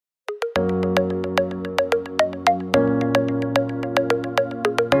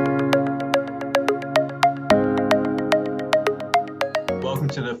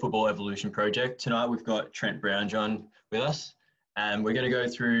Evolution project. Tonight we've got Trent Brownjohn with us, and we're going to go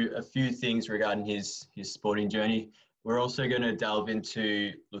through a few things regarding his sporting journey. We're also going to delve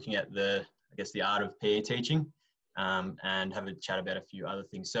into looking at the art of PE teaching, and have a chat about a few other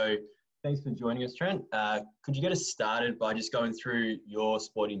things. So thanks for joining us, Trent. Could you get us started by just going through your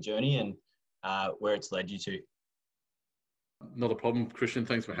sporting journey and where it's led you to? Not a problem, Christian.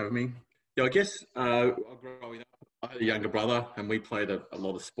 Thanks for having me. Yeah, I guess growing up, I had a younger brother and we played a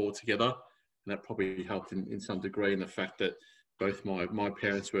lot of sport together, and that probably helped in some degree in the fact that both my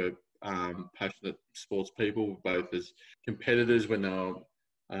parents were passionate sports people, both as competitors when they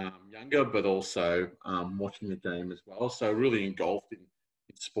were younger, but also watching the game as well. So really engulfed in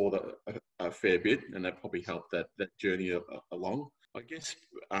sport a fair bit, and that probably helped that journey along. I guess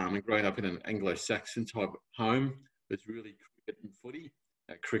growing up in an Anglo-Saxon type home, it's really cricket and footy.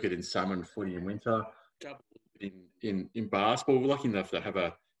 Cricket in summer and footy in winter. In basketball, we're lucky enough to have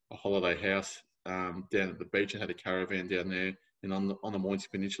a holiday house down at the beach, and had a caravan down there and on the Mornington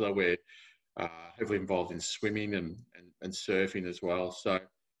Peninsula, where heavily involved in swimming and surfing as well. So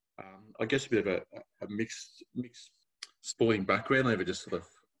I guess a bit of a mixed sporting background. I never just sort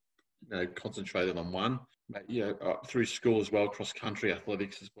of concentrated on one. Through school as well, cross country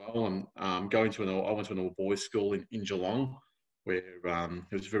athletics as well, and I went to an all boys school in Geelong, where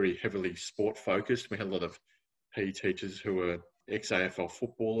it was very heavily sport focused. We had a lot of PE teachers who were ex-AFL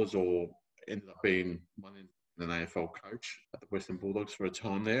footballers or ended up being an AFL coach at the Western Bulldogs for a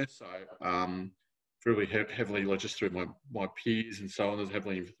time there. So really heavily, just through my peers and so on, I was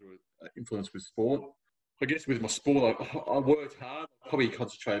heavily influenced with sport. I guess with my sport, I worked hard. I probably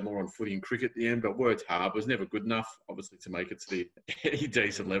concentrated more on footy and cricket at the end, but worked hard. Was never good enough, obviously, to make it to any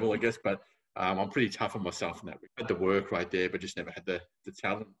decent level, I guess. But I'm pretty tough on myself in that. I had the work right there, but just never had the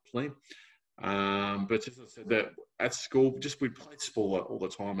talent to play. But as I said, that at school, we played sport all the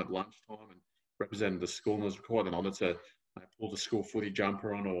time at lunchtime and represented the school. And it was quite an honour to pull the school footy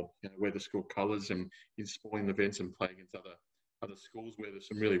jumper on, or wear the school colours and in sporting events and play against other schools where there's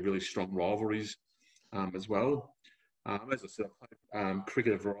some really, really strong rivalries as well. As I said, I played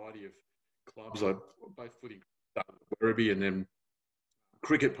cricket, a variety of clubs. Both footy started at Werribee, and then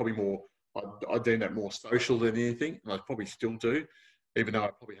cricket probably more. I deem that more social than anything, and I probably still do, even though I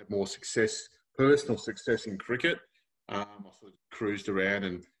probably had more personal success in cricket. I sort of cruised around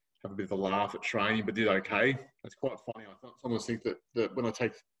and have a bit of a laugh at training, but did okay. It's quite funny. I sometimes think that when I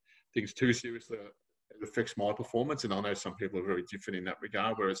take things too seriously, it affects my performance, and I know some people are very different in that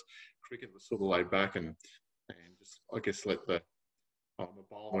regard, whereas cricket was sort of laid back and just, I guess, let I'm a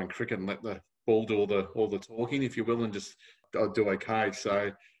bowler in cricket and let the ball do all the talking, if you will, and just I'll do okay.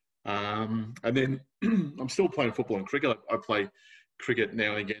 So and then I'm still playing football and cricket. I play cricket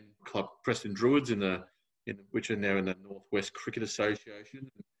now and again. Club Preston Druids which are now in the Northwest Cricket Association,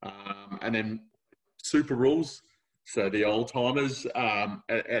 and then Super Rules. So the old timers out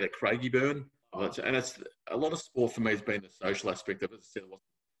at Craigieburn, and it's a lot of sport for me has been the social aspect of it. As I said, I wasn't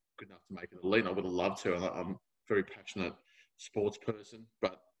good enough to make it elite. I would have loved to, and I'm a very passionate sports person.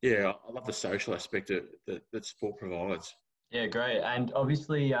 But yeah, I love the social aspect that sport provides. Yeah, great. And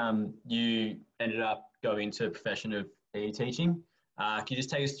obviously, you ended up going into the profession of PE teaching. Can you just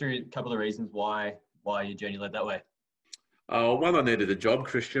take us through a couple of reasons why your journey led that way? One, I needed a job,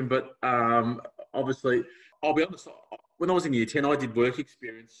 Christian, but obviously, I'll be honest, when I was in year 10, I did work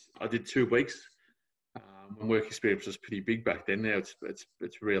experience. I did 2 weeks. And work experience was pretty big back then. Now it's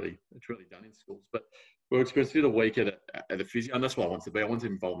really done in schools. But work experience, did a week at a physio, and that's what I wanted to be. I wanted to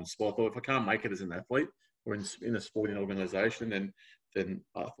be involved in sport. I thought if I can't make it as an athlete or in a sporting organisation, then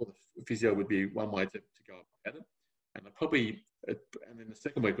I thought the physio would be one way to go about it. And and then the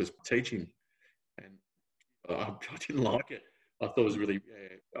second week was teaching, and I didn't like it. I thought it was really,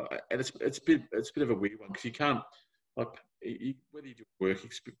 and it's a bit of a weird one, because you can't, whether you do work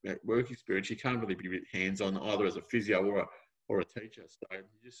experience, you can't really be hands-on either as a physio or a teacher. So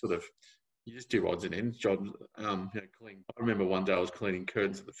you just do odds and ends jobs. Clean. I remember one day I was cleaning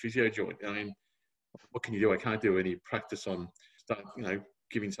curtains at the physio joint. I mean, what can you do? I can't do any practice on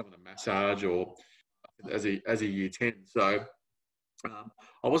giving someone a massage or as a year 10. So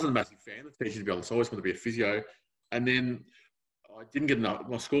I wasn't a massive fan of teaching, to be honest. I always wanted to be a physio, and then I didn't get enough.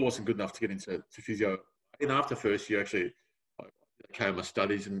 My school wasn't good enough to get into physio. And after first year, actually, I came my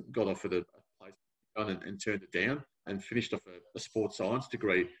studies and got offered a place and turned it down, and finished off a sports science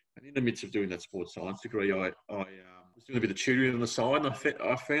degree. And in the midst of doing that sports science degree, I was doing a bit of tutoring on the side, and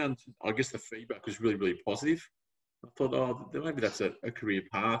I found, I guess, the feedback was really, really positive. I thought, maybe that's a career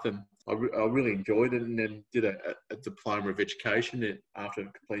path, and I really enjoyed it, and then did a diploma of education after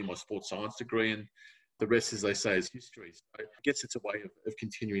completing my sports science degree, and the rest, as they say, is history. So I guess it's a way of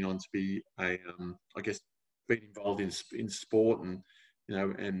continuing on to be I guess, being involved in sport and,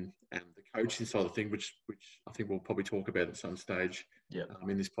 and the coaching side of thing, which I think we'll probably talk about at some stage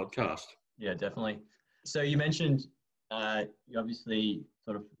in this podcast. Yeah, definitely. So you mentioned you obviously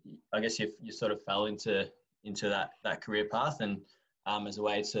sort of, I guess you sort of fell into that career path and as a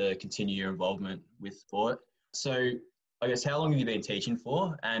way to continue your involvement with sport. So I guess how long have you been teaching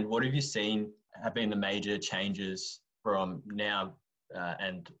for, and what have you seen have been the major changes from now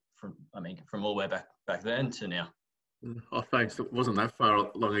and from all the way back then to now? Oh, thanks. It wasn't that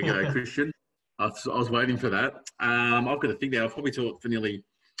far long ago, Christian. I was waiting for that. I've got to think now. I've probably taught for nearly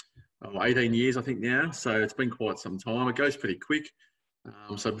 18 years, I think now. So it's been quite some time. It goes pretty quick.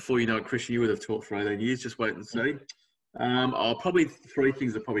 So before you know it, Christian, you would have taught for 18 years. Just wait and see. Probably three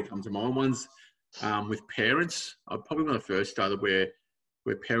things that probably come to mind. One's with parents. Probably when I first started, where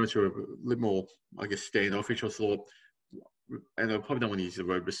parents were a little more, I guess, standoffish. I thought, and I probably don't want to use the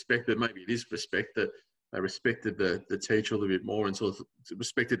word respect, but maybe it is respect, that they respected the teacher a little bit more and sort of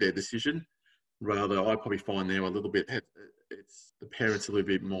respected their decision. Rather, I probably find now a little bit, it's the parents a little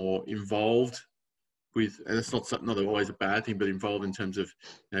bit more involved with, and it's not always a bad thing, but involved in terms of,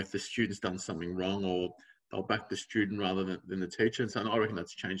 if the student's done something wrong, or they'll back the student rather than the teacher. And so I reckon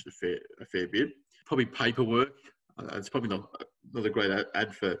that's changed a fair bit. Probably paperwork. It's probably not a great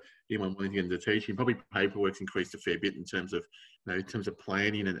ad for anyone wanting to get into teaching. Probably paperwork's increased a fair bit in terms of,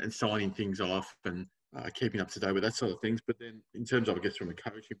 planning and signing things off and keeping up to date with that sort of things. But then in terms of, I guess, from a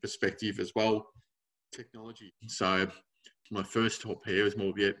coaching perspective as well, technology. So my first taught PE was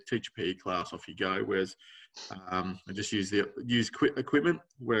more, teach a PE class, off you go. Whereas I just use equipment,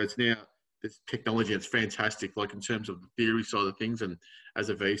 whereas now there's technology. It's fantastic, like in terms of the theory side of things. And as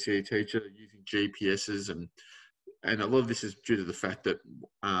a VCE teacher, using GPSs and a lot of this is due to the fact that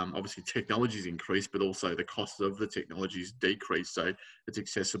obviously technology's increased, but also the cost of the technology's decreased. So it's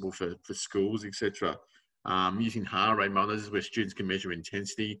accessible for schools, etc. Using heart rate monitors where students can measure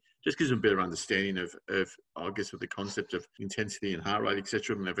intensity just gives them a better understanding of I guess, of the concept of intensity and heart rate,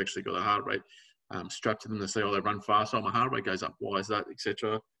 etc. When they've actually got a heart rate strapped to them, they say, oh, they run fast, oh, my heart rate goes up, why is that,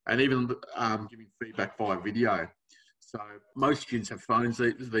 etc. And even giving feedback via video. So most students have phones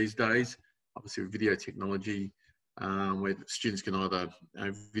these days, obviously with video technology, where students can either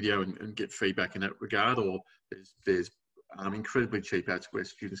video and get feedback in that regard, or there's incredibly cheap apps where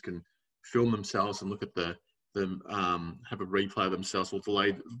students can film themselves and look at have a replay of themselves, or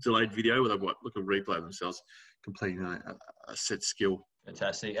delayed video where they look at a replay of themselves completing a set skill.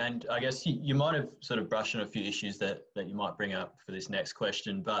 Fantastic. And I guess you might have sort of brushed on a few issues that you might bring up for this next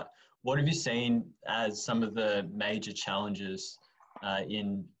question, but what have you seen as some of the major challenges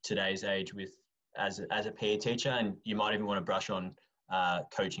in today's age with as a PE teacher? And you might even want to brush on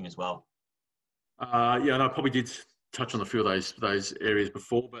coaching as well. And I probably did touch on a few of those areas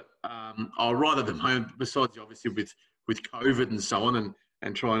before, but right at the moment, besides obviously with COVID and so on,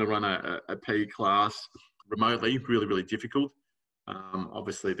 and trying to run a PE class remotely, really, really difficult.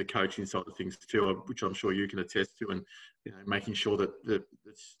 Obviously the coaching side of things too, which I'm sure you can attest to, and making sure that the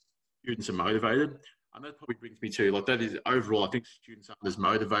students are motivated. And that probably brings me to, like, that is overall, I think students aren't as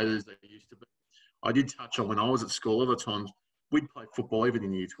motivated as they used to be. I did touch on when I was at school, other times we'd play football even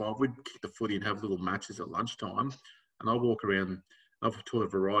in year 12. We'd kick the footy and have little matches at lunchtime. And I walk around, I've taught a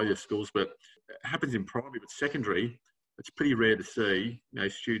variety of schools, but it happens in primary, but secondary, it's pretty rare to see,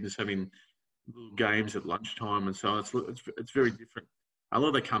 students having little games at lunchtime and so on. It's very different. A lot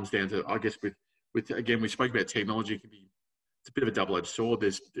of that comes down to, I guess, with again, we spoke about technology. It's a bit of a double-edged sword.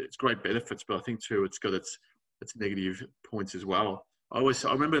 It's great benefits, but I think too it's got its negative points as well. I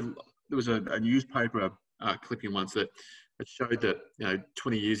remember there was a newspaper clipping once that it showed that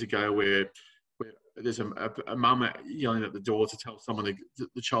 20 years ago where there's a mum yelling at the door to tell someone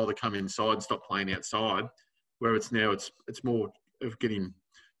the child to come inside and stop playing outside, where it's more of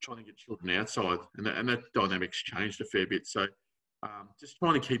trying to get children outside, and that dynamic's changed a fair bit. So just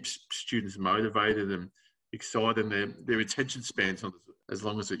trying to keep students motivated and excited, and their attention span's not as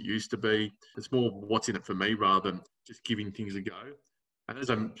long as it used to be. It's more what's in it for me rather than just giving things a go. And as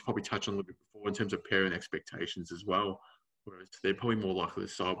I probably touched on a little bit before, in terms of parent expectations as well, whereas they're probably more likely to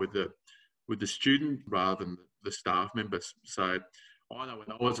side with the student rather than the staff members. So I know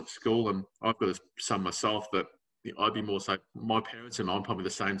when I was at school, and I've got a son myself, that I'd be more so, my parents and I'm probably the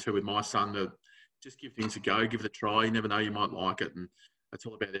same too with my son, to just give things a go, give it a try. You never know, you might like it, and it's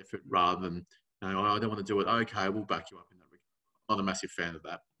all about effort rather than, I don't want to do it. Okay, we'll back you up in that regard. I'm not a massive fan of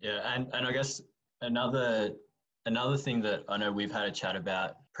that. Yeah, and I guess another thing that I know we've had a chat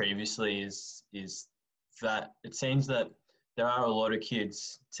about previously is that it seems that there are a lot of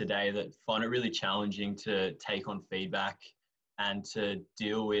kids today that find it really challenging to take on feedback and to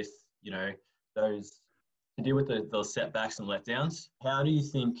deal with, those setbacks and letdowns. How do you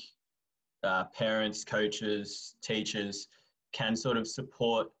think parents, coaches, teachers can sort of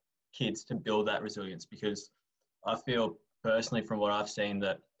support kids to build that resilience? Because I feel personally from what I've seen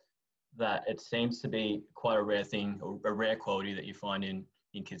that it seems to be quite a rare thing, or a rare quality that you find in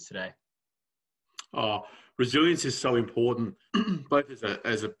kids today. Oh, resilience is so important, both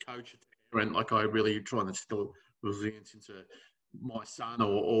as a coach and parent. Like, I really try and instill resilience into my son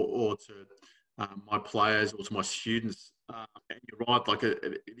or to my players or to my students. And you're right, like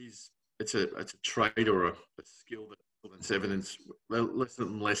it's a trait or a skill that's evidence less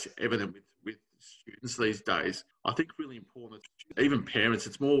and less evident with students these days. I think really important, even parents.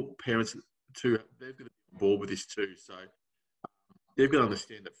 It's more parents too. They've got to be on board with this too. So they've got to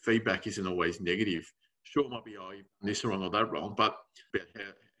understand that feedback isn't always negative. Sure, it might be, oh, you've done this wrong or that wrong, but about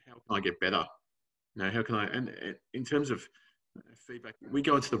how can I get better? How can I? And in terms of feedback, we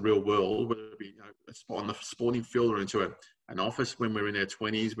go into the real world, whether it be on the sporting field or into an office when we're in our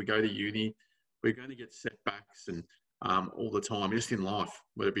 20s. We go to uni, we're going to get setbacks and all the time, just in life,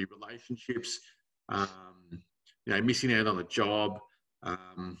 whether it be relationships, missing out on a job,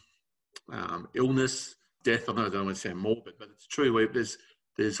 illness, death. I know I don't want to sound morbid, but it's true.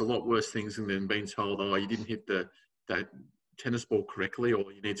 There's a lot worse things than being told, oh, you didn't hit that tennis ball correctly,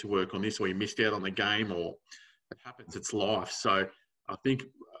 or you need to work on this, or you missed out on the game, or it happens. It's life. So I think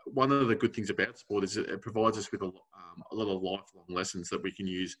one of the good things about sport is it provides us with a lot of lifelong lessons that we can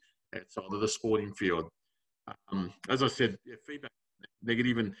use outside of the sporting field. As I said, feedback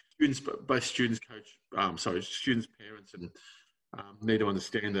negative, and both students, parents, and need to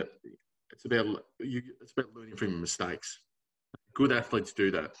understand that it's about learning from your mistakes. Good athletes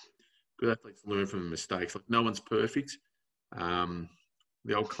do that. Good athletes learn from the mistakes. Like, no one's perfect. The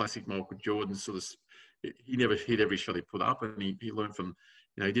old classic Michael Jordan he never hit every shot he put up, and he learned from,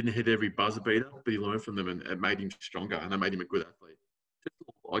 he didn't hit every buzzer beater, but he learned from them, and it made him stronger, and it made him a good athlete.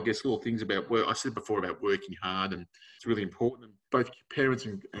 I guess little things about work. I said before about working hard, and it's really important. Both parents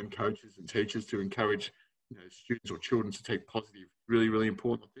and coaches and teachers to encourage students or children to take positive. Really, really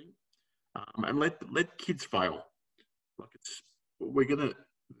important, I think. And let kids fail. Like,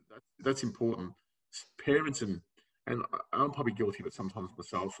 that's important. Parents and I'm probably guilty of it sometimes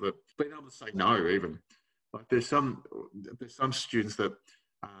myself, that being able to say no. Even like there's some students that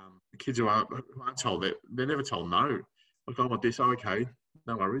the kids who aren't told, they're never told no. Like, I want this, okay,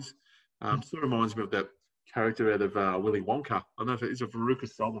 no worries. Sort of reminds me of that character out of Willy Wonka. I don't know if it's a Veruca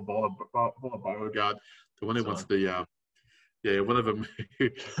Salt and Viola Beauregard, the one who wants the one of them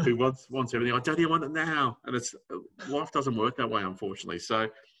who wants everything. Daddy, I want it now, and it's life doesn't work that way, unfortunately. So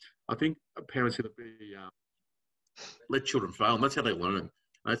I think parents are going to be let children fail, and that's how they learn.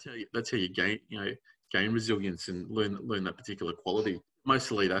 That's how you gain resilience and learn that particular quality. Most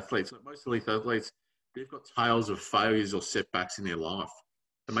elite athletes, they've got tales of failures or setbacks in their life.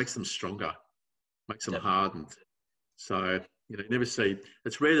 It makes them stronger, makes them hardened. So, you never see,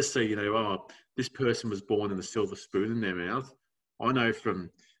 it's rare to see, oh, this person was born with a silver spoon in their mouth. I know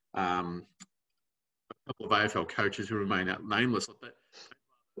from a couple of AFL coaches who remain nameless, like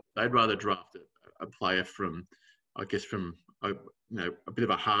they'd rather draft a player from a bit of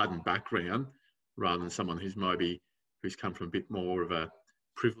a hardened background rather than someone who's come from a bit more of a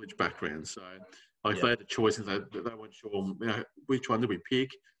privileged background. So, if they had the choice and they weren't sure, which one do we pick,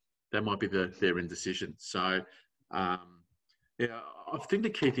 that might be their indecision. So, I think the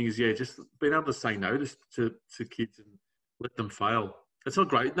key thing is, just being able to say no to kids and let them fail. It's not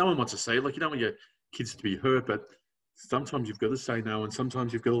great. No one wants to say it. Like, you don't want your kids to be hurt, but sometimes you've got to say no, and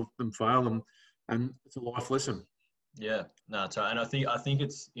sometimes you've got to let them fail, and it's a life lesson. Yeah, no, it's right. And I think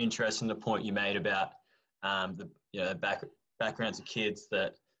it's interesting the point you made about the backgrounds of kids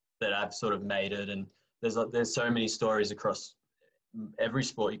that have sort of made it, and there's so many stories across every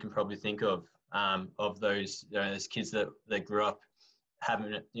sport you can probably think of those those kids that grew up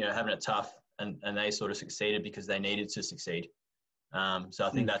having it tough, and they sort of succeeded because they needed to succeed. So I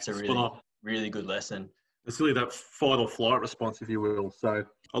think that's a really really good lesson. It's really that fight or flight response, if you will. So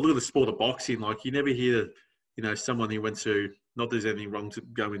I look at the sport of boxing. Like, you never hear someone who went to, not that there's anything wrong to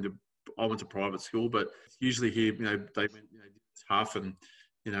go into, I went to private school, but usually here, they went, tough, and,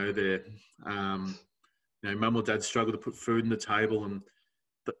 their, mum or dad struggle to put food on the table, and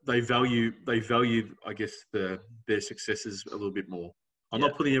they value, I guess, their successes a little bit more. I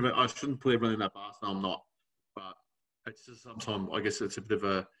shouldn't put everyone in that basket. I'm not, but it's just sometimes, I guess it's a bit of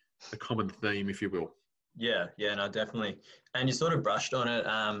a common theme, if you will. Yeah, yeah, no, definitely. And you sort of brushed on it.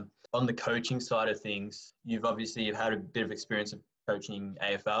 On the coaching side of things, you've had a bit of experience of coaching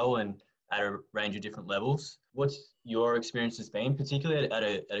AFL and at a range of different levels. What's your experience has been, particularly at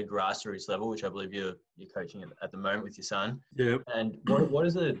a grassroots level, which I believe you're coaching at the moment with your son? Yeah. And what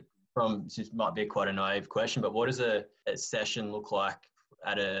is it from? This might be quite a naive question, but what does a session look like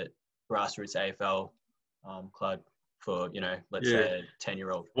at a grassroots AFL club for, let's Yeah. say a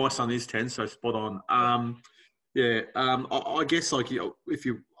 10-year-old? My son is 10, so spot on. I guess like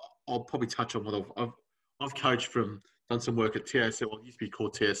I'll probably touch on what I've coached done some work at TSC. Well, it used to be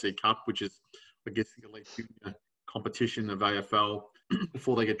called TSC Cup, which is I guess the elite junior competition of AFL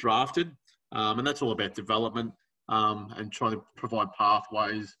before they get drafted, and that's all about development and trying to provide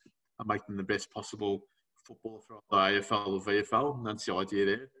pathways and make them the best possible footballer for the AFL or VFL. And that's the idea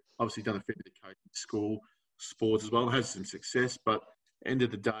there. Obviously, done a fair bit of coaching at school, sports as well. Had some success, but end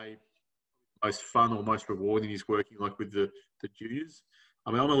of the day, most fun or most rewarding is working like with the juniors. I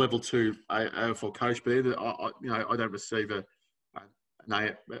mean, I'm a level 2 AFL coach, but I don't receive a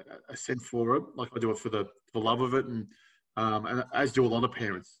cent for it. Like I do it for the love of it, and as do a lot of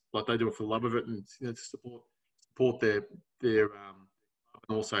parents. Like they do it for the love of it, and to support their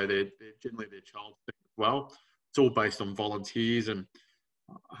and also their generally their child as well. It's all based on volunteers, and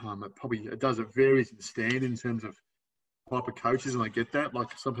it varies in stand in terms of type of coaches, and I get that.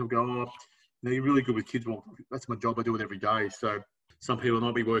 Like some people go, oh, you're really good with kids. Well, that's my job. I do it every day. So some people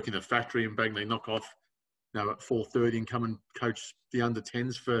might be working in a factory and bang, they knock off, at 4:30 and come and coach the under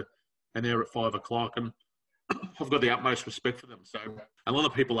 10s for an hour at 5 o'clock. And I've got the utmost respect for them. So a lot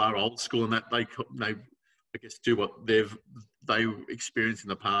of people are old school and that they I guess do what they experienced in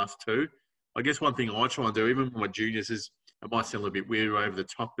the past too. I guess one thing I try and do, even with my juniors, is it might sound a little bit weird or over the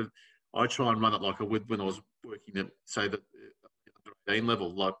top, but I try and run it like I would when I was working at, say, the 18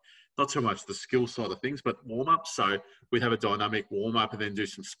 level. Like, not so much the skill side of things, but warm-up. So we'd have a dynamic warm-up and then do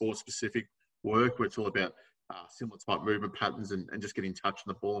some sport-specific work where it's all about similar type movement patterns and just getting touch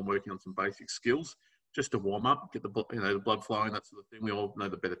on the ball and working on some basic skills just to warm up, get the blood flowing, that sort of thing. We all know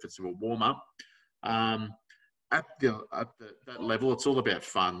the benefits of a warm-up. At that level, it's all about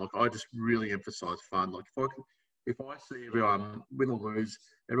fun. Like I just really emphasise fun. Like if I see everyone win or lose,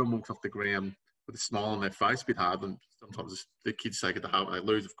 everyone walks off the ground with a smile on their face. A bit hard, and sometimes the kids take it to heart when they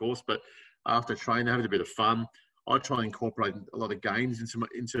lose, of course. But after training, having a bit of fun, I try and incorporate a lot of games into my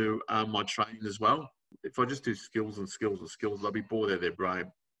training as well. If I just do skills and skills and skills, they'll be bored out of their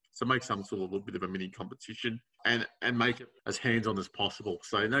brain. So make some sort of a little bit of a mini competition and make it as hands-on as possible.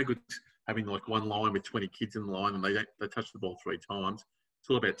 So no good having like one line with 20 kids in the line and they touch the ball 3 times. It's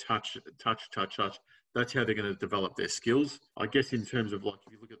all about touch. That's how they're going to develop their skills. I guess in terms of like,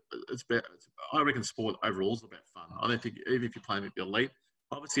 if you look at, I reckon sport overall is about fun. I don't think, even if you're playing at the elite,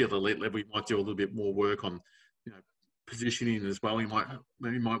 obviously at the elite level, you might do a little bit more work on, positioning as well. You might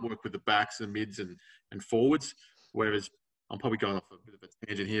work with the backs and mids and forwards, whereas I'm probably going off a bit of a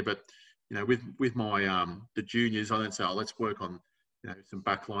tangent here, but with my the juniors, I don't say, let's work on some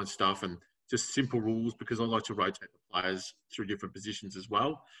backline stuff and just simple rules, because I like to rotate the players through different positions as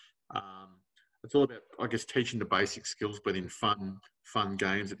well. It's all about, I guess, teaching the basic skills, but in fun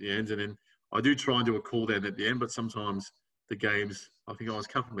games at the end. And then I do try and do a cool down at the end, but sometimes the games, I think, there's a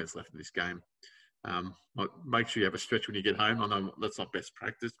couple of minutes left in this game. Make sure you have a stretch when you get home. I know that's not best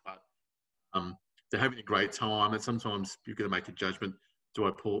practice, but they're having a great time, and sometimes you've got to make a judgment. Do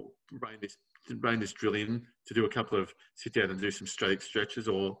I rein this drill in to do a couple of sit down and do some straight stretches,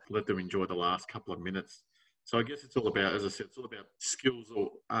 or let them enjoy the last couple of minutes? So I guess it's all about, as I said, it's all about skills or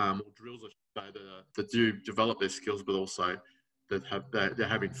drills, I should say, that do develop their skills, but also that they're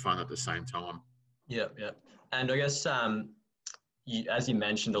having fun at the same time. Yeah. And I guess as you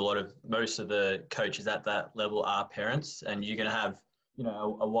mentioned, most of the coaches at that level are parents, and you're going to have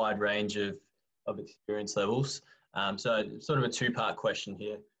a wide range of experience levels. So sort of a 2-part question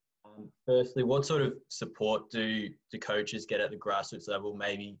here. Firstly, what sort of support do coaches get at the grassroots level?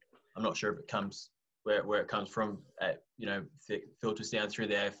 Maybe, I'm not sure if it comes where it comes from, filters down through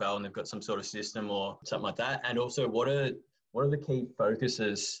the AFL and they've got some sort of system or something like that. And also, what are the key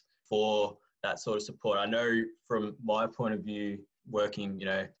focuses for that sort of support? I know from my point of view, working,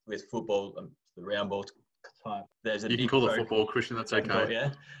 with football, the round ball type, there's a you big can call it football, Christian, that's okay. Yeah.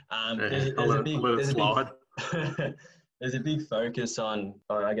 There's a big focus on,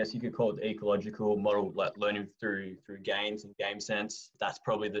 I guess you could call it the ecological model, like learning through games and game sense. That's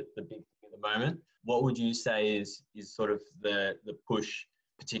probably the big thing at the moment. What would you say is sort of the push,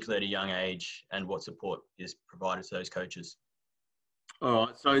 particularly at a young age, and what support is provided to those coaches? All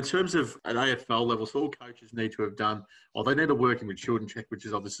right. So in terms of an AFL level, so all coaches need to have done, or they need a working with children check, which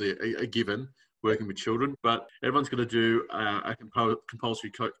is obviously a given, working with children. But everyone's going to do a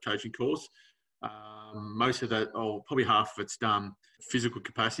compulsory coaching course. Most of that, or probably half of it's done physical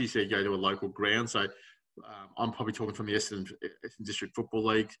capacity. So you go to a local ground. So I'm probably talking from the Essendon District Football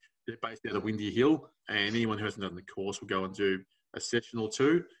League. They're based out of Windy Hill, and anyone who hasn't done the course will go and do a session or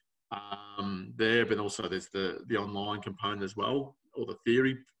two there. But also there's the online component as well, or the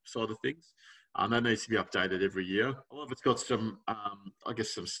theory side of things. That needs to be updated every year. A lot of it's got some, I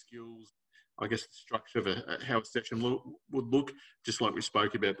guess, some skills. I guess the structure of how a session would look, just like we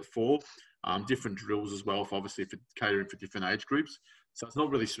spoke about before. Different drills as well, obviously for catering for different age groups. So it's not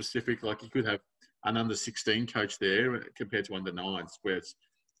really specific. Like you could have an under 16 coach there compared to under 9s, where it's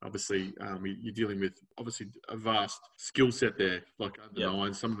obviously you're dealing with obviously a vast skill set there. Like under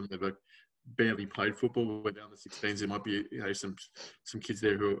 9s, some of them have barely played football. With under 16s, there might be some kids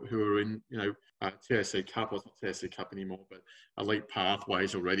there who are in TSC Cup, or it's not TSC Cup anymore, but elite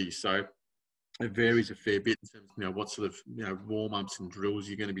pathways already. So it varies a fair bit in terms of what sort of warm-ups and drills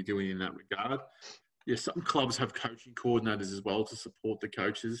you're going to be doing in that regard. Yeah, some clubs have coaching coordinators as well to support the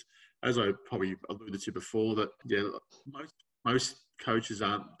coaches. As I probably alluded to before, that most coaches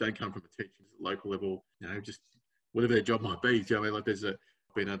don't come from a teaching local level. Just whatever their job might be. Like there's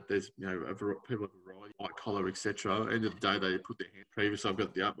people of a variety, white collar, etc. At the end of the day, they put their hand previous. I've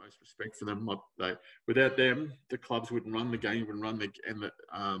got the utmost respect for them. Without them, the clubs wouldn't run, the game wouldn't run,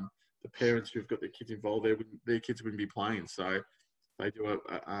 the parents who've got their kids involved there, their kids wouldn't be playing. So they do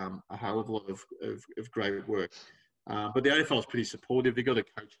a hell of a lot of great work. But the AFL is pretty supportive. They've got a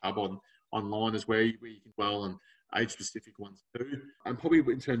coach hub online as well, where you can and age-specific ones too. And probably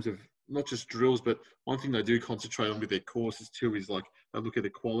in terms of not just drills, but one thing they do concentrate on with their courses too is like they look at the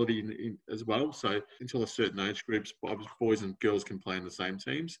quality in as well. So until a certain age groups, boys and girls can play in the same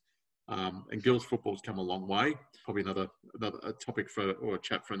teams. And girls' football's come a long way. Probably another topic or a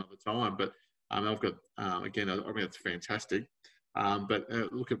chat for another time. But I've got again, I think it's fantastic. But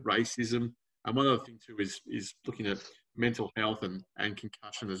look at racism. And one other thing too is looking at mental health and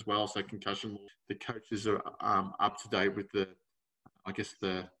concussion as well. So concussion, the coaches are up to date with the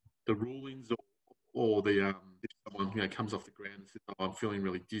rulings or if someone comes off the ground and says, "Oh, I'm feeling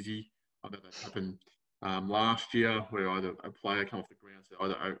really dizzy." I know that happened last year, where either a player come off the ground and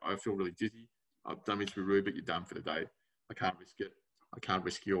said, I feel really dizzy. I don't mean to be rude, but you're done for the day. I can't risk it. I can't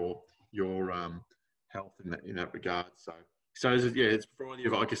risk your health in that regard. So it's a variety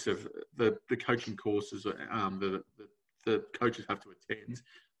of, I guess, of the coaching courses the coaches have to attend,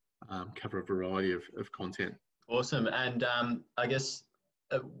 cover a variety of content. Awesome. And I guess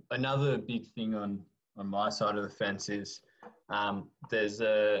another big thing on my side of the fence is there's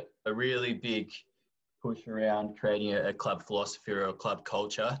a really big push around creating a club philosophy or a club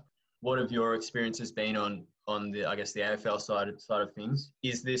culture. What have your experiences been on the, I guess, the AFL side of things?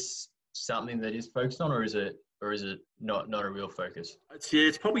 Is this something that is focused on, or is it not a real focus?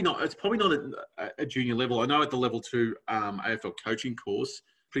 It's probably not at a junior level. I know at the level 2 AFL coaching course,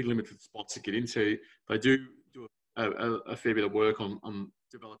 pretty limited spots to get into. They do a fair bit of work on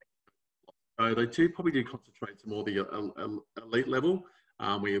developing. So they probably do concentrate to more the elite level.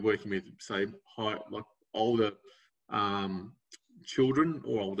 Where you're working with, say, older children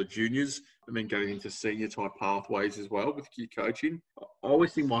or older juniors, and then going into senior type pathways as well with your coaching. I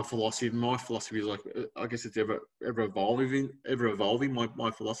always think my philosophy is like, I guess it's ever evolving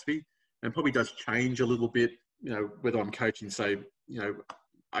my philosophy, and probably does change a little bit, whether I'm coaching, say,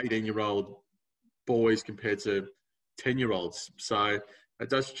 18-year-old boys compared to 10-year-olds. So it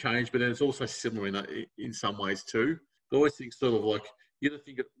does change, but then it's also similar in some ways too. I always think sort of like, you got to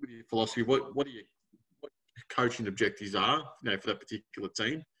think with your philosophy, what your coaching objectives are, for that particular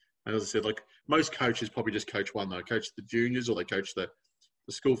team. And as I said, like most coaches probably just coach one. They coach the juniors, or they coach the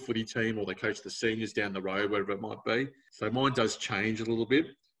school footy team, or they coach the seniors down the road, wherever it might be. So mine does change a little bit.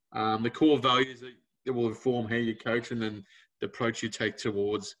 The core values that will inform how you coach, and then the approach you take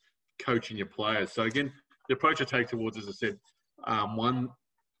towards coaching your players. So again, the approach I take towards, as I said, one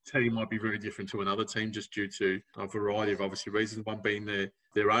team might be very different to another team just due to a variety of obviously reasons, one being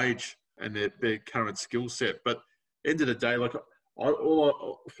their age and their current skill set. But end of the day, like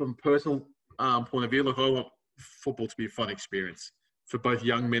from personal point of view, like I want football to be a fun experience for both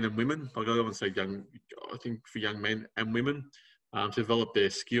young men and women. Like I don't want to say young, I think for young men and women to develop their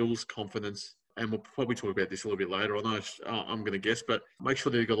skills, confidence, and we'll probably talk about this a little bit later. I know I'm going to guess, but make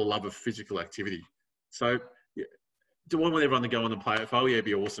sure they've got a love of physical activity. So do I want everyone to go on and play AFL? Yeah, it'd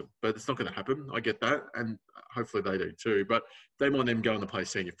be awesome, but it's not going to happen. I get that, and hopefully they do too. But they want them going to play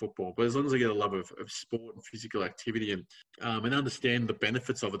senior football. But as long as they get a love of sport and physical activity and understand the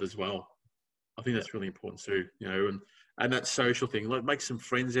benefits of it as well, I think that's really important too. And that social thing, like make some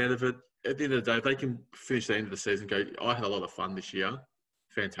friends out of it. At the end of the day, if they can finish the end of the season, go, I had a lot of fun this year.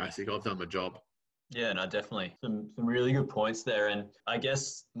 Fantastic. I've done my job. Yeah, no, definitely. Some really good points there. And I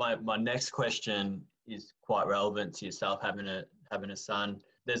guess my next question is quite relevant to yourself having a son.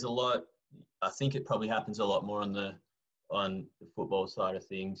 There's a lot, I think it probably happens a lot more on the football side of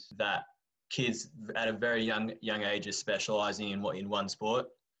things, that kids at a very young age are specializing in one sport.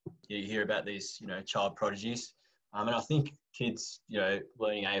 You hear about these, child prodigies. And I think kids,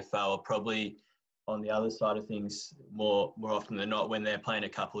 learning AFL are probably on the other side of things more often than not when they're playing a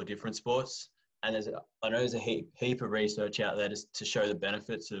couple of different sports. And I know there's a heap of research out there to show the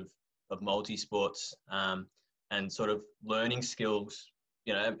benefits of multi-sports and sort of learning skills.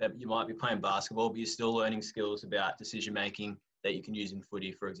 You might be playing basketball, but you're still learning skills about decision-making that you can use in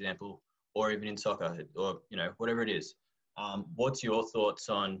footy, for example, or even in soccer, or, whatever it is. What's your thoughts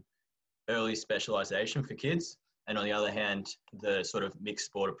on early specialization for kids? And on the other hand, the sort of mixed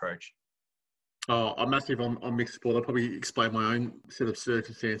sport approach? Oh, I'm massive on mixed sport. I'll probably explain my own set of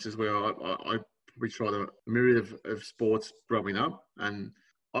circumstances where I probably tried a myriad of sports growing up. And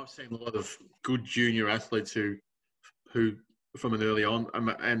I've seen a lot of good junior athletes who from an early on,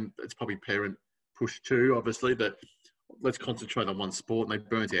 and it's probably parent push too, obviously, that let's concentrate on one sport, and they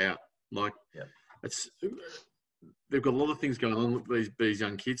burnt out. They've got a lot of things going on with these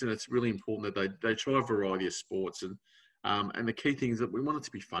young kids, and it's really important that they try a variety of sports. And the key thing is that we want it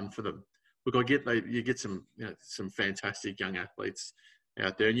to be fun for them. Look, you get some fantastic young athletes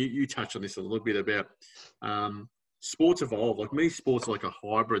out there, and you touched on this a little bit about sports evolve. Like me, sports are like a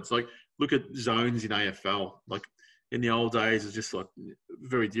hybrid. It's like look at zones in AFL. Like in the old days, it's just like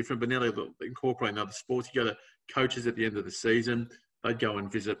very different, but now they're incorporating other sports. You go to coaches at the end of the season. They'd go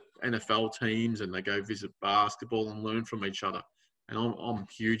and visit NFL teams, and they go visit basketball and learn from each other. And I'm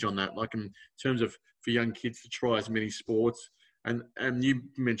huge on that. Like in terms of for young kids to try as many sports. And you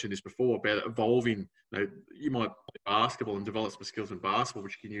mentioned this before about evolving. You might play basketball and develop some skills in basketball,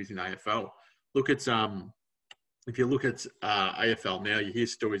 which you can use in AFL. Look at if you look at AFL now, you hear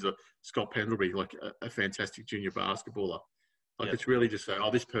stories of Scott Pendlebury, like a fantastic junior basketballer. It's really just say,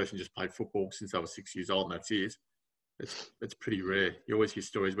 this person just played football since they were 6 years old, and that's it. It's pretty rare. You always hear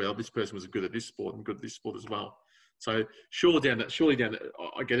stories where this person was good at this sport and good at this sport as well. So surely down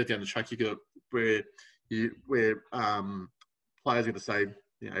I get it down the track. You get where players are going to say,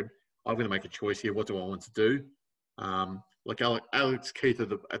 I'm going to make a choice here. What do I want to do? Like Alex Keith at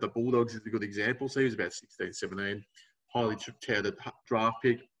the Bulldogs is a good example. So he was about 16, 17, highly touted draft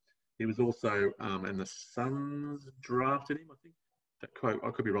pick. He was also, and the Suns drafted him, I think. That quote,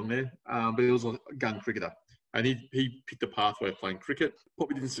 I could be wrong there. But he was a gun cricketer. And he picked a pathway of playing cricket.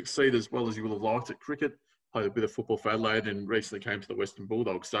 Probably didn't succeed as well as he would have liked at cricket. Played a bit of football for Adelaide and recently came to the Western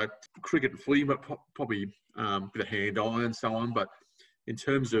Bulldogs. So cricket and footy, but probably a bit of hand-eye and so on. But in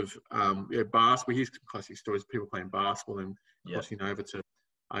terms of basketball, we hear some classic stories of people playing basketball and crossing over to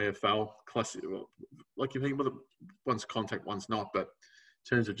AFL. Classic, like you think, well, one's contact, one's not. But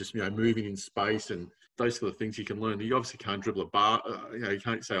in terms of just moving in space and those sort of things you can learn. You obviously can't dribble a bar. You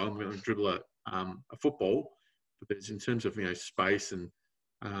can't say I'm going to dribble a football. But there's in terms of space and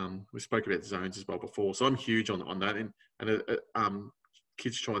we spoke about zones as well before. So I'm huge on that. And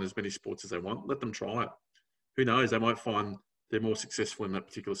kids trying as many sports as they want, let them try it. Who knows? They might find they're more successful in that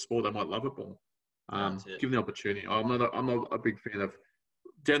particular sport. They might love it more. Give them the opportunity. I'm not a big fan of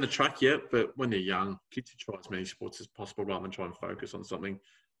down the track yet, but when they're young, kids should try as many sports as possible rather than try and focus on something.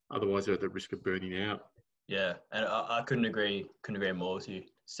 Otherwise, they're at the risk of burning out. Yeah, and I couldn't agree more with you.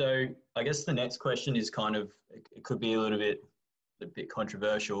 So I guess the next question is kind of, it could be a bit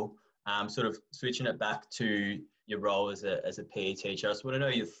controversial. Sort of switching it back to your role as a PE teacher. I just want to know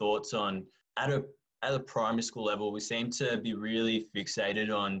your thoughts on at a primary school level. We seem to be really fixated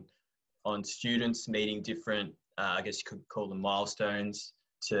on students meeting different, I guess you could call them milestones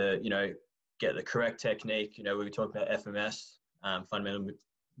to get the correct technique. We talk about FMS, fundamental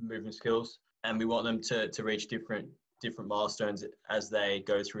movement skills, and we want them to reach different milestones as they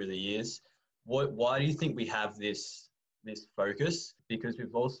go through the years. Why do you think we have this focus? Because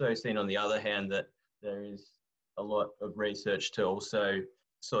we've also seen on the other hand that there is a lot of research to also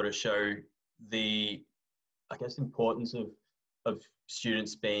sort of show the, I guess, importance of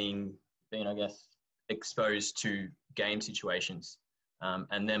students being I guess exposed to game situations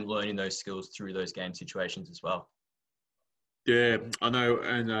and them learning those skills through those game situations as well. Yeah, I know,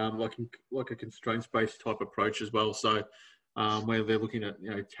 and like a constraints-based type approach as well. So where they're looking at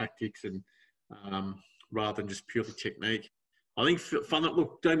tactics and rather than just purely technique. I think fun.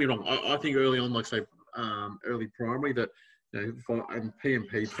 Look, don't get me wrong. I think early on, like say early primary, that and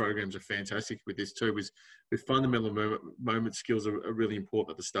P&P programs are fantastic with this too. With fundamental moment skills are really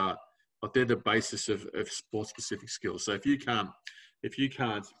important at the start. Like they're the basis of sport-specific skills. So if you can't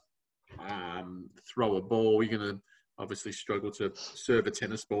throw a ball, you're going to obviously struggle to serve a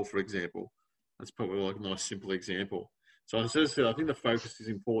tennis ball, for example. That's probably like a nice simple example. So as I said, I think the focus is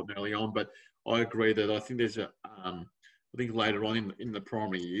important early on, but I agree that I think there's I think later on in the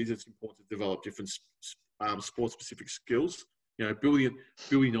primary years, it's important to develop different sport-specific skills. Building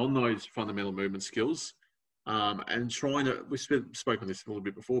on those fundamental movement skills, and trying to. We've spoken on this a little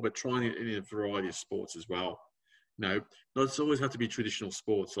bit before, but trying it in a variety of sports as well. Not always have to be traditional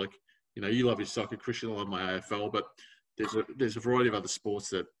sports. Like you love your soccer, Christian. I love my AFL, but there's a variety of other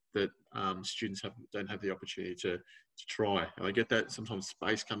sports that students don't have the opportunity to try. And I get that sometimes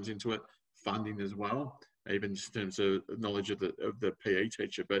space comes into it, funding as well, even just in terms of knowledge of the PE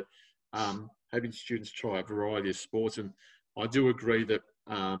teacher. But having students try a variety of sports, and I do agree that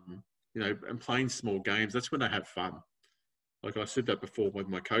and playing small games, that's when they have fun. Like I said that before with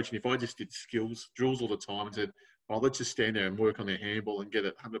my coaching. If I just did skills drills all the time and said, "Oh, let's just stand there and work on their handball and get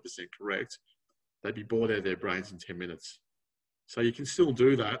it 100% correct," they'd be bored out of their brains in 10 minutes. So you can still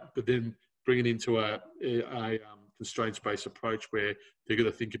do that, but then bring it into a constraints-based approach where they're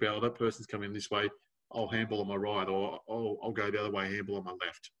going to think about, "Oh, that person's coming this way, I'll handball on my right, or I'll go the other way, handball on my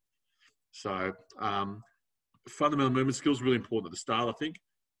left." So fundamental movement skills are really important at the start, I think,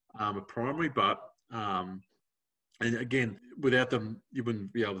 of primary, but and again, without them, you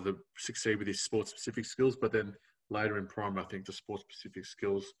wouldn't be able to succeed with these sports-specific skills. But then later in primary, I think the sports-specific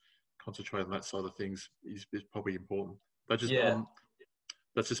skills, concentrate on that side of things is probably important. That's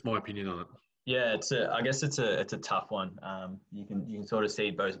just my opinion on it. Yeah, I guess it's a tough one. You can sort of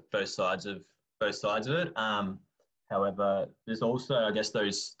see both sides of it. However, there's also, I guess,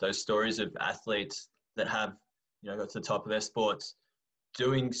 those stories of athletes that have got to the top of their sports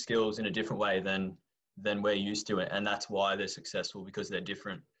doing skills in a different way than we're used to it, and that's why they're successful, because they're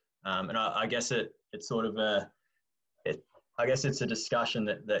different. And I guess it's sort of I guess it's a discussion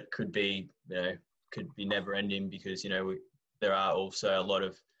that could be never ending, because there are also a lot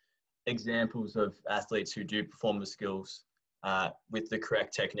of examples of athletes who do perform the skills with the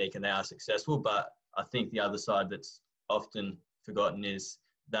correct technique and they are successful. But I think the other side that's often forgotten is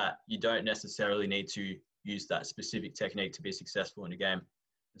that you don't necessarily need to use that specific technique to be successful in a game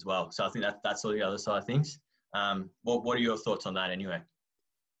as well. So I think that's all the other side of things. What are your thoughts on that anyway?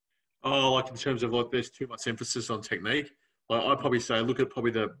 Oh, like in terms of there's too much emphasis on technique. Like I'd probably say, look at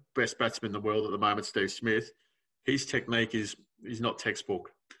probably the best batsman in the world at the moment, Steve Smith. His technique is not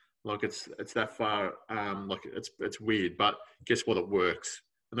textbook. Like it's that far. Like it's weird, but guess what? It works,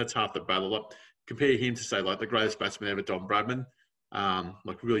 and that's half the battle. Like compare him to say like the greatest batsman ever, Don Bradman.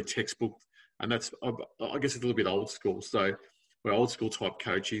 Like really textbook, and that's I guess it's a little bit old school. So we're old school type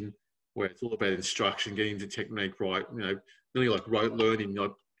coaching, where it's all about instruction, getting the technique right. Really like rote learning.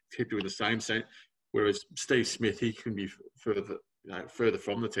 Keep doing the same. Whereas Steve Smith, he can be further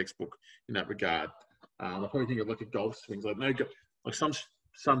from the textbook in that regard. I probably think of like a golf swings. Like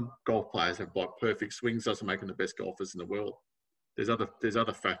some golf players have like perfect swings, doesn't make them the best golfers in the world. There's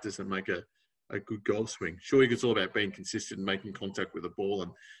other factors that make a good golf swing. Sure, it's all about being consistent, making contact with the ball,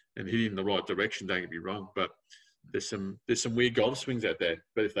 and hitting in the right direction. Don't get me wrong, but there's some weird golf swings out there.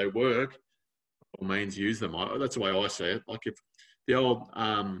 But if they work, by all means use them. That's the way I say it. Like if the old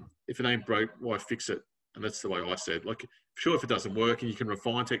if it ain't broke, why fix it? And that's the way I said. Like sure, if it doesn't work and you can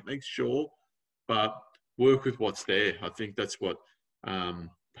refine techniques, sure, but work with what's there. I think that's what I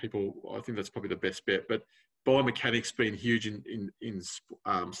think that's probably the best bet. But biomechanics being huge in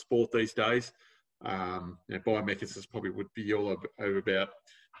sport these days. Biomechanics probably would be all over about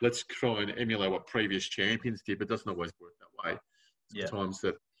let's try and emulate what previous champions did, but it doesn't always work that way. Sometimes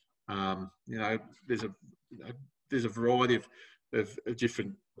that there's a variety of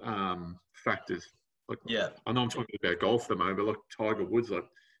different factors. Like I know I'm talking about golf at the moment, but like Tiger Woods, like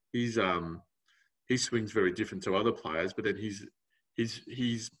his swing's very different to other players, but then his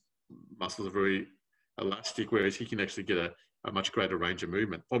muscles are very elastic, whereas he can actually get a much greater range of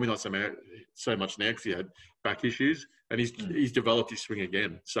movement. Probably not so much now because he had back issues, and he's developed his swing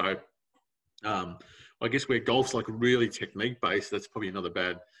again. So I guess where golf's like really technique based, that's probably another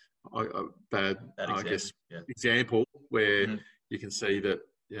bad example where you can see that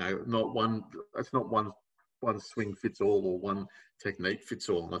it's not one swing fits all or one technique fits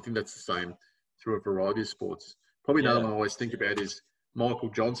all. And I think that's the same through a variety of sports. Probably another Yeah. one I always think about is Michael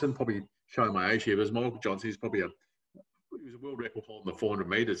Johnson, probably showing my age here, but Michael Johnson is probably he was a world record holder in the 400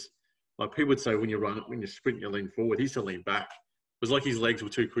 metres. Like people would say when you sprint, you lean forward. He used to lean back. It was like his legs were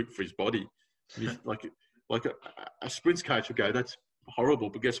too quick for his body. Like a sprints coach would go, that's horrible.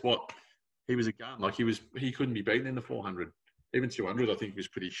 But guess what? He was a gun. Like he couldn't be beaten in the 400. Even 200, I think he was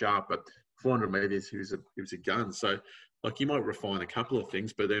pretty sharp. But 400 metres, he was a gun. So like you might refine a couple of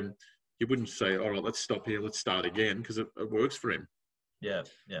things, but then you wouldn't say, all right, let's stop here, let's start again, because it works for him. Yeah.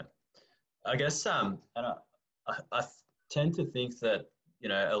 I guess and I tend to think that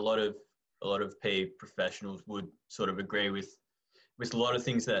a lot of PE professionals would sort of agree with a lot of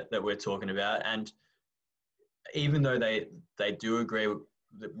things that we're talking about, and even though they do agree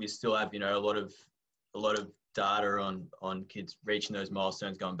that we still have a lot of data on kids reaching those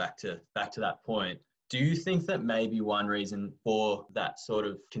milestones, going back to that point. Do you think that maybe one reason for that sort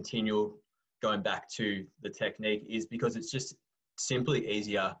of continual going back to the technique is because it's just simply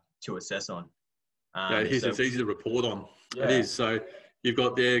easier to assess on? It's easy to report on. Yeah. It is. So you've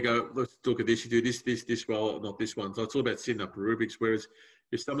got let's look at this, you do this well, not this one. So it's all about setting up rubrics. Whereas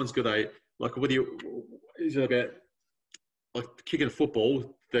if someone's got is it about like kicking a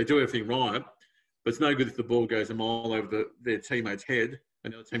football, they do everything right, but it's no good if the ball goes a mile over their teammate's head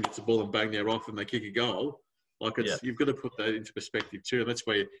and the other team gets the ball and bang, they're off and they kick a goal. Like you've got to put that into perspective too. And that's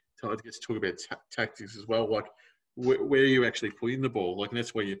where I guess talk about tactics as well. Like where are you actually putting the ball? Like, and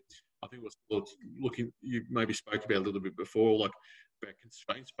that's where I think it was looking, you maybe spoke about a little bit before, like about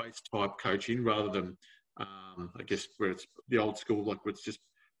constraints-based type coaching rather than, I guess, where it's the old school, like where it's just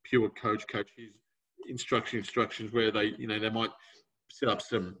pure coaches, instructions where they might set up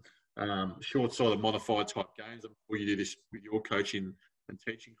some short-sighted modified type games before you do this with your coaching and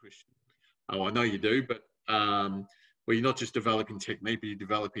teaching, Christian. Oh, I know you do, but where you're not just developing technique, but you're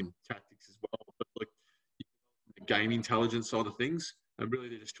developing tactics as well. But like the game intelligence side of things. And really,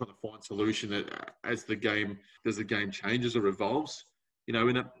 they're just trying to find solution that as the game changes or evolves, and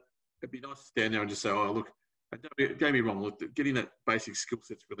it'd be nice to stand there and just say, oh, look, don't get me wrong, look, getting that basic skill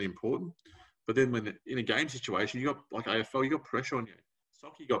set's really important. But then when in a game situation, you got like AFL, you got pressure on you.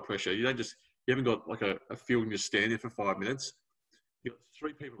 Soccer, you got pressure. You haven't got like a field and you're standing for 5 minutes. You've got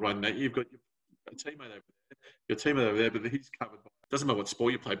 3 people running at you. You've got your teammate over there, but he's covered by, it doesn't matter what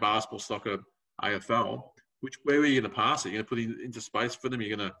sport you play, basketball, soccer, AFL. Where are you going to pass it? You're going to put it into space for them.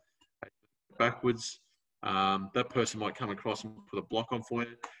 You're going to backwards. That person might come across and put a block on for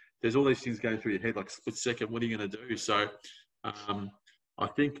you. There's all these things going through your head, like split second. What are you going to do? So, I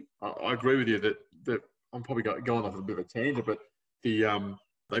think I agree with you that I'm probably going off a bit of a tangent, but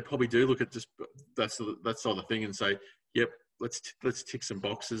they probably do look at just that sort of thing and say, yep, let's tick some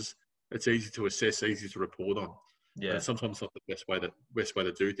boxes. It's easy to assess, easy to report on. Yeah. And sometimes it's not the best way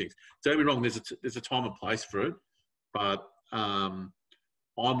to do things. Don't get me wrong, there's a time and place for it, but I'm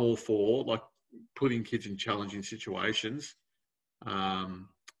all for like putting kids in challenging situations,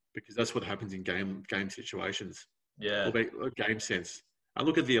 because that's what happens in game situations. Yeah. Or game sense. I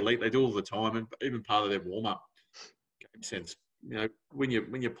look at the elite; they do all the time, and even part of their warm up. Game sense. When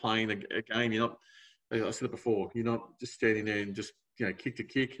you're playing a game, you're not. I said it before. You're not just standing there and just kick to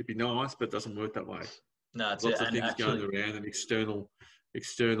kick. It'd be nice, but it doesn't work that way. No, it's lots of things going around and external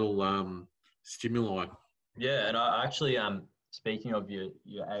stimuli. Yeah, and I actually speaking of your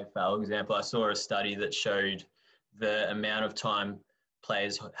AFL example, I saw a study that showed the amount of time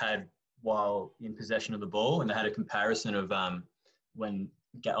players had while in possession of the ball, and they had a comparison of when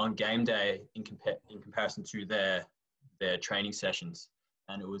on game day in comparison to their training sessions,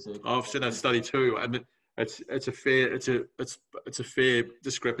 and it was I've seen that study too. I mean, it's a fair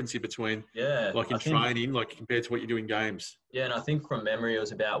discrepancy between like in training, like compared to what you do in games. Yeah, and I think from memory it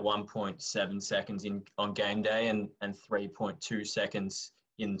was about 1.7 seconds on game day and 3.2 seconds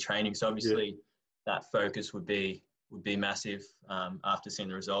in training. So obviously that focus would be massive after seeing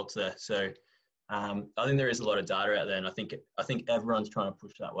the results there. So I think there is a lot of data out there, and I think everyone's trying to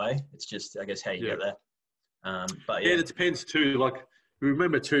push that way. It's just, I guess, how you get there. But it depends too. Like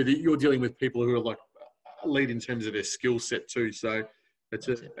remember too that you're dealing with people who are like elite in terms of their skill set too. So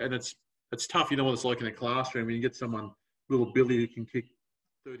it's tough. You know what it's like in a classroom when you get someone, little Billy, who can kick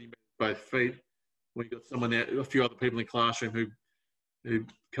 30 meters both feet. When you got someone out, a few other people in the classroom who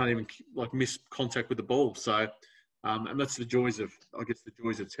can't even like miss contact with the ball. So and that's the joys of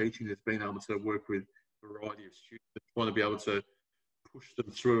teaching, is being able to work with a variety of students that want to be able to push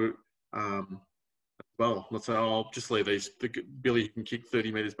them through. Well, let's say, I'll just leave Billy can kick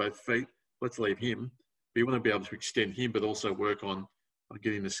 30 meters both feet. Let's leave him. But you want to be able to extend him, but also work on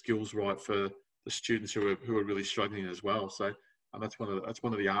getting the skills right for the students who are really struggling as well. So that's one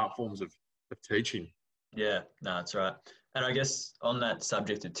of the art forms of teaching. Yeah, no, that's right. And I guess on that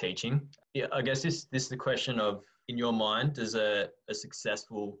subject of teaching, yeah, I guess this is the question of, in your mind, does a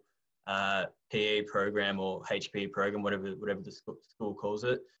successful PE program or HP program, whatever the school calls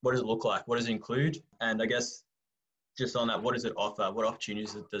it, what does it look like? What does it include? And I guess just on that, what does it offer? What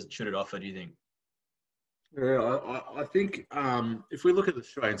opportunities should it offer, do you think? Yeah, I think if we look at the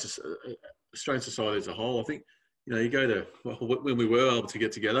Australian society as a whole, I think, you go to, well, when we were able to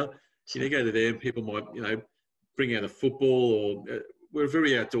get together, you go to there and people might, bring out a football, or we're a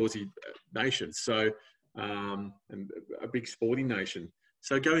very outdoorsy nation, so and a big sporting nation.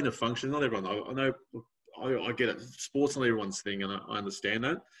 So going to functions, not everyone. I know, I get it. Sports not everyone's thing, and I understand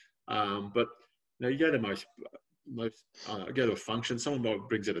that. But you go to go to a function. Someone might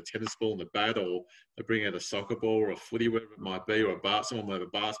brings out a tennis ball and a bat, or they bring out a soccer ball or a footy, whatever it might be, or someone might have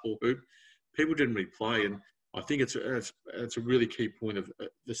a basketball hoop. People generally play, and I think it's a really key point of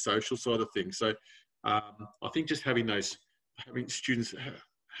the social side of things. So I think just having students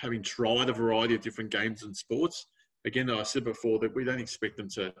having tried a variety of different games and sports. Again, I said before that we don't expect them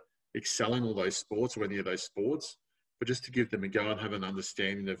to excel in all those sports or any of those sports, but just to give them a go and have an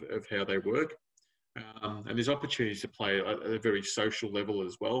understanding of how they work. And there's opportunities to play at a very social level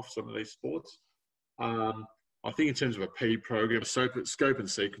as well for some of these sports. I think in terms of a PE program, scope and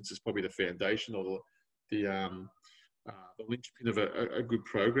sequence is probably the foundation or the linchpin of a good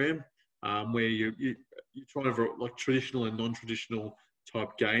program, where you try to, like, traditional and non-traditional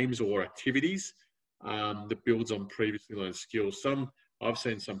type games or activities that builds on previously learned skills. I've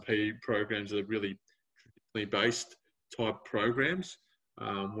seen some PE programs that are really traditionally based type programs,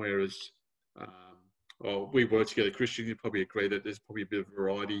 whereas we work together, Christian, you probably agree that there's probably a bit of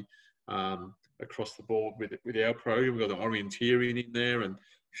variety across the board with our program. We've got the orienteering in there, and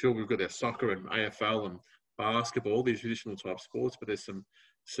sure, we've got our soccer and AFL and basketball, these traditional type sports, but there's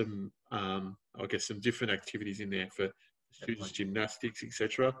some I guess some different activities in there for students, gymnastics,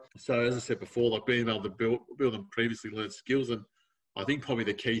 etc. So as I said before, like being able to build on previously learned skills, and I think probably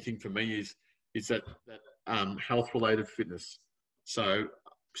the key thing for me is that health related fitness. So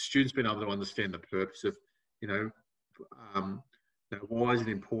students being able to understand the purpose of, why is it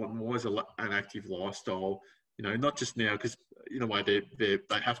important? Why is an active lifestyle? Not just now, because in a way they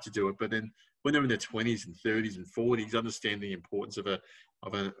have to do it, but then when they're in their 20s and 30s and 40s, understand the importance of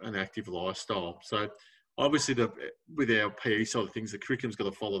an active lifestyle. So obviously, with our PE side of things, the curriculum's got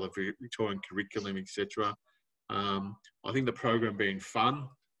to follow the Victorian curriculum, etc. I think the program being fun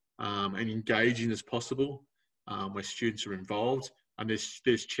and engaging as possible, where students are involved, and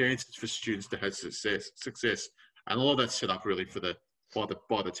there's chances for students to have success, and a lot of that's set up really by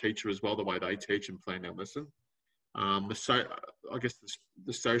the teacher as well, the way they teach and plan their lesson. I guess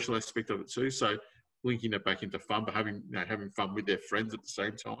the social aspect of it too. So linking it back into fun, but having fun with their friends at the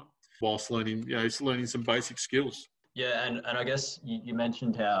same time, whilst learning some basic skills. Yeah, and I guess you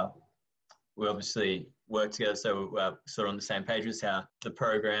mentioned how we obviously work together, so we're sort of on the same page as how the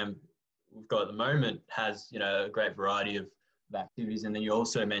program we've got at the moment has, a great variety of activities. And then you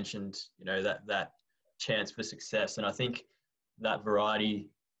also mentioned, that chance for success. And I think that variety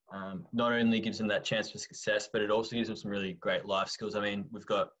not only gives them that chance for success, but it also gives them some really great life skills. I mean, we've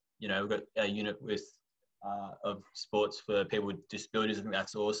got a unit with of sports for people with disabilities. I think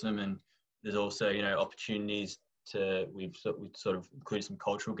that's awesome. And there's also, opportunities we've sort of included some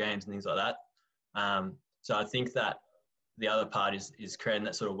cultural games and things like that. So I think that the other part is creating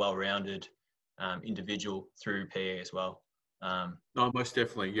that sort of well-rounded individual through PE as well. No, most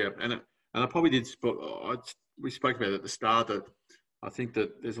definitely, yeah. And I probably did. We spoke about it at the start that I think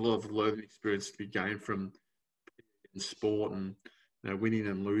that there's a lot of learning experience to be gained from sport, and winning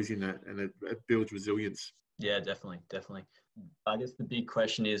and losing that, and it builds resilience. Yeah, definitely. I guess the big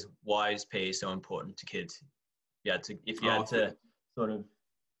question is, why is PE so important to kids? If you had to sort of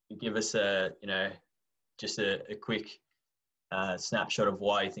give us just a quick snapshot of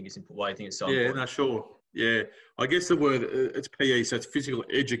why you think it's so important. Yeah, no, sure. Yeah, I guess the word, it's PE, so it's physical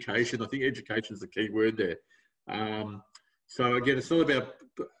education. I think education is the key word there. So again, it's not about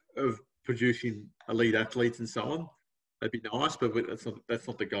producing elite athletes and so on. That'd be nice, but that's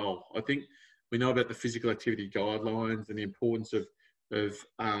not the goal. I think we know about the physical activity guidelines and the importance of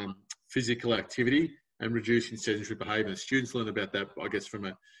physical activity and reducing sedentary behaviour. And students learn about that, I guess,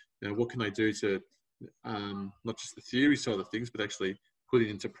 from what can they do to not just the theory side of things, but actually put it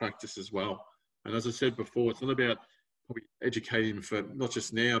into practice as well. And as I said before, it's not about probably educating them for not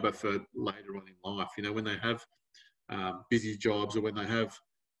just now, but for later on in life. When they have busy jobs, or when they have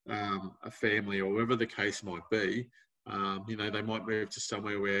a family, or whatever the case might be, they might move to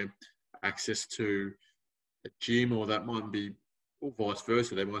somewhere where access to a gym, or that might be, or vice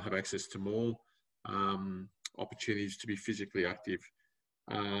versa, they might have access to more opportunities to be physically active.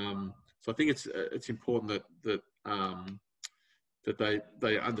 So I think it's important that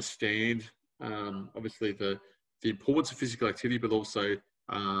they understand obviously the importance of physical activity, but also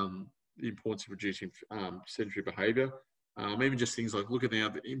the importance of reducing sedentary behaviour. Even just things like, look at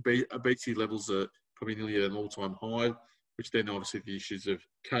now, obesity levels are probably nearly at an all-time high, which then obviously the issues of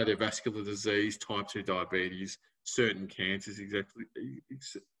cardiovascular disease, type 2 diabetes, certain cancers,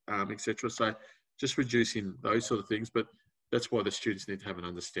 etc. So just reducing those sort of things, but that's why the students need to have an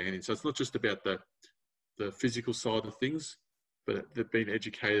understanding. So it's not just about the physical side of things, but they've been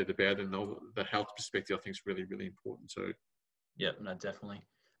educated about it, and the health perspective, I think, is really, really important too. Yeah, no, definitely.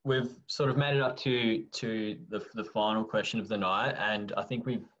 We've sort of made it up to the final question of the night, and I think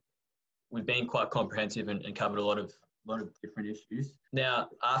we've been quite comprehensive and covered a lot of different issues. Now,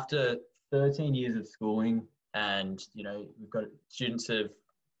 after 13 years of schooling, and we've got students that have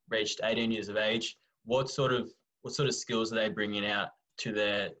reached 18 years of age, what sort of skills are they bringing out to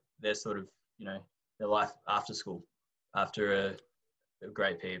their sort of their life after school, after a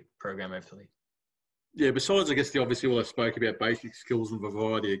great PE program, hopefully? Yeah, besides, I guess, obviously what I spoke about, basic skills and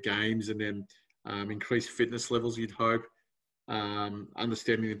variety of games, and then increased fitness levels, you'd hope,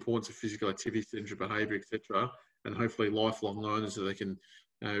 understanding the importance of physical activity, sedentary behaviour, etc., and hopefully lifelong learners so they can,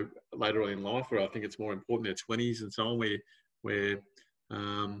 later on in life, where I think it's more important in their 20s and so on, where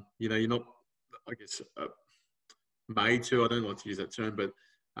you're not, I guess, made to, I don't like to use that term, but,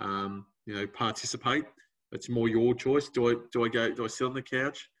 participate. It's more your choice. Do I sit on the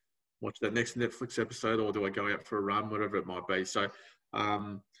couch, watch that next Netflix episode, or do I go out for a run, whatever it might be? So,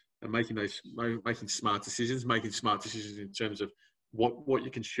 and making smart decisions in terms of what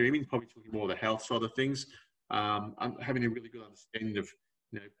you're consuming, probably talking more of the health side of things, having a really good understanding of,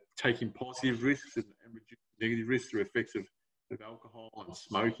 taking positive risks and reducing negative risks through effects of alcohol and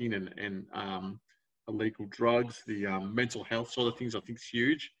smoking and illegal drugs. The mental health side of things, I think, is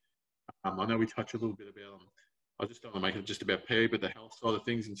huge. I know we touched a little bit about them. I just don't want to make it just about PE, but the health side of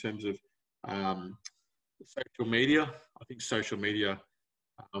things in terms of social media. I think social media,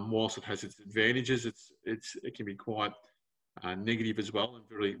 whilst it has its advantages, it can be quite negative as well, and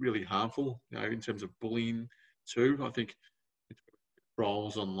really, really harmful, in terms of bullying too. I think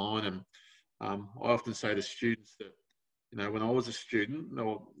roles online, and I often say to students that, when I was a student,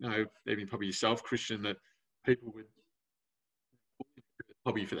 or even probably yourself, Christian, that people would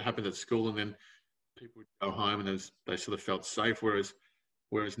probably, if it happened at school, and then people would go home and they sort of felt safe, whereas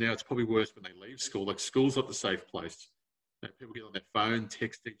now it's probably worse when they leave school. Like, school's not the safe place. People get on their phone,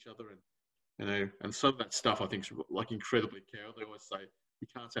 text each other, and some of that stuff I think is like incredibly cowardly. They always say, you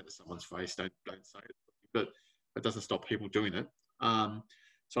can't say to someone's face, don't say it, but it doesn't stop people doing it.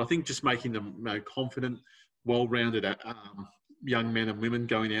 So I think just making them confident, well-rounded young men and women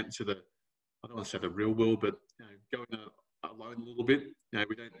going out into I don't want to say the real world, but going alone a little bit. We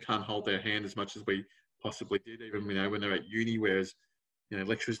can't hold their hand as much as we possibly did, even when they're at uni. Whereas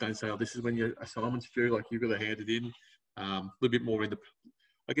lecturers don't say, "Oh, this is when your assignment's due. Like, you've got to hand it in." A little bit more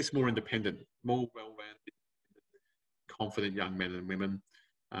more independent, more well-rounded, confident young men and women,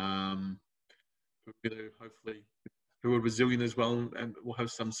 hopefully who are resilient as well, and will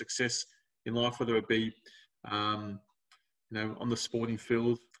have some success in life, whether it be on the sporting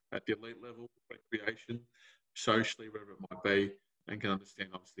field, at the elite level, recreation, socially, wherever it might be, and can understand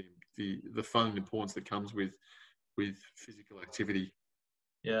obviously the fun and importance that comes with physical activity.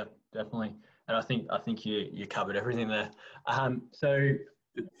 Yeah, definitely. And I think you covered everything there. So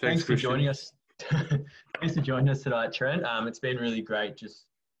thanks for joining us. Thanks for joining us tonight, Trent. It's been really great just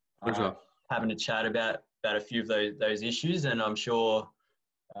having a chat about a few of those issues, and I'm sure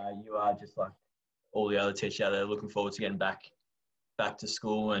you are, just like all the other teachers out there, looking forward to getting back to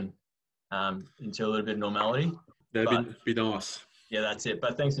school and into a little bit of normality. That'd be nice. Yeah, that's it.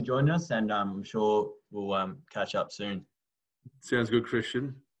 But thanks for joining us, and I'm sure we'll catch up soon. Sounds good,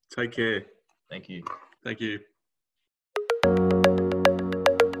 Christian. Take care. Thank you. Thank you.